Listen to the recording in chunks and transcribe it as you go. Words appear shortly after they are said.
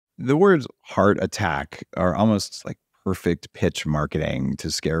The words heart attack are almost like perfect pitch marketing to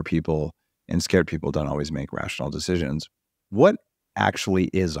scare people, and scared people don't always make rational decisions. What actually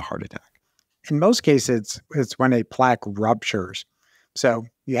is a heart attack? In most cases, it's when a plaque ruptures. So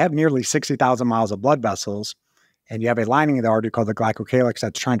you have nearly 60,000 miles of blood vessels, and you have a lining of the artery called the glycocalyx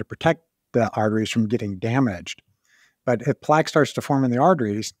that's trying to protect the arteries from getting damaged. But if plaque starts to form in the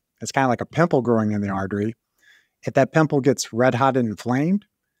arteries, it's kind of like a pimple growing in the artery. If that pimple gets red hot and inflamed,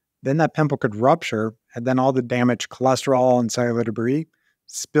 then that pimple could rupture, and then all the damaged cholesterol and cellular debris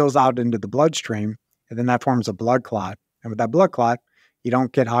spills out into the bloodstream, and then that forms a blood clot. And with that blood clot, you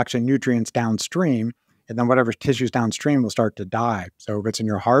don't get oxygen nutrients downstream, and then whatever tissues downstream will start to die. So if it's in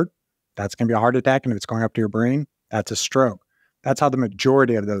your heart, that's going to be a heart attack, and if it's going up to your brain, that's a stroke. That's how the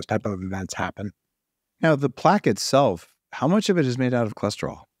majority of those type of events happen. Now, the plaque itself, how much of it is made out of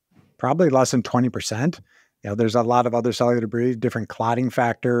cholesterol? Probably less than 20%. There's a lot of other cellular debris, different clotting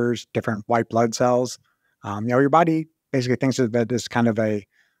factors, different white blood cells. Your body basically thinks of it as kind of a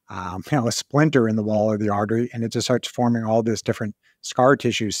splinter in the wall of the artery, and it just starts forming all this different scar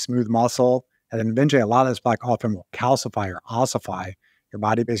tissue, smooth muscle, and then eventually a lot of this plaque often will calcify or ossify. Your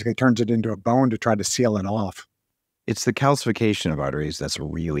body basically turns it into a bone to try to seal it off. It's the calcification of arteries that's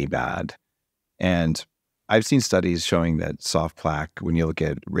really bad. And I've seen studies showing that soft plaque, when you look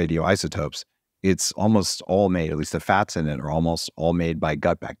at radioisotopes, it's almost all made, at least the fats in it are almost all made by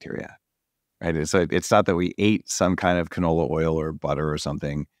gut bacteria, right? So it's not that we ate some kind of canola oil or butter or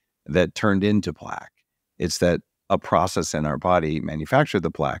something that turned into plaque. It's that a process in our body manufactured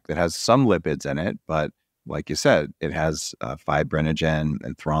the plaque that has some lipids in it, but like you said, it has fibrinogen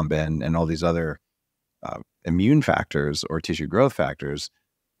and thrombin and all these other immune factors or tissue growth factors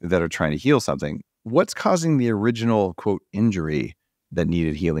that are trying to heal something. What's causing the original, quote, injury that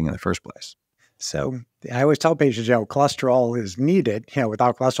needed healing in the first place? So I always tell patients, cholesterol is needed.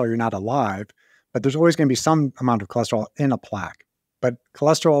 Without cholesterol, you're not alive. But there's always going to be some amount of cholesterol in a plaque. But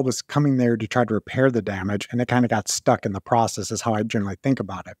cholesterol was coming there to try to repair the damage, and it kind of got stuck in the process is how I generally think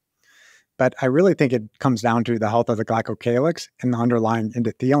about it. But I really think it comes down to the health of the glycocalyx and the underlying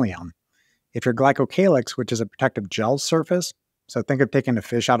endothelium. If your glycocalyx, which is a protective gel surface, so think of taking a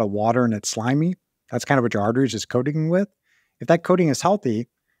fish out of water and it's slimy, that's kind of what your arteries is coating with. If that coating is healthy,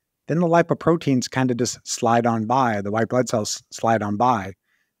 then the lipoproteins kind of just slide on by, the white blood cells slide on by.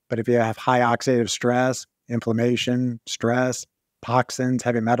 But if you have high oxidative stress, inflammation, stress, toxins,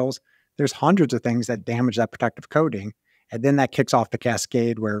 heavy metals, there's hundreds of things that damage that protective coating. And then that kicks off the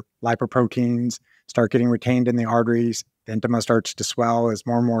cascade where lipoproteins start getting retained in the arteries. The intima starts to swell as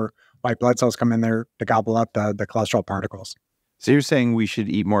more and more white blood cells come in there to gobble up the cholesterol particles. So you're saying we should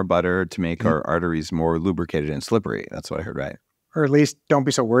eat more butter to make our arteries more lubricated and slippery. That's what I heard, right? Or at least don't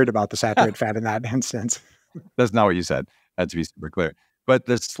be so worried about the saturated fat in that instance. That's not what you said. That to be super clear. But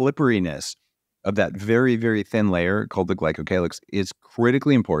the slipperiness of that very, very thin layer called the glycocalyx is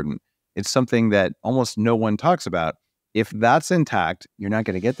critically important. It's something that almost no one talks about. If that's intact, you're not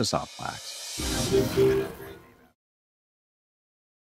going to get the soft plaques.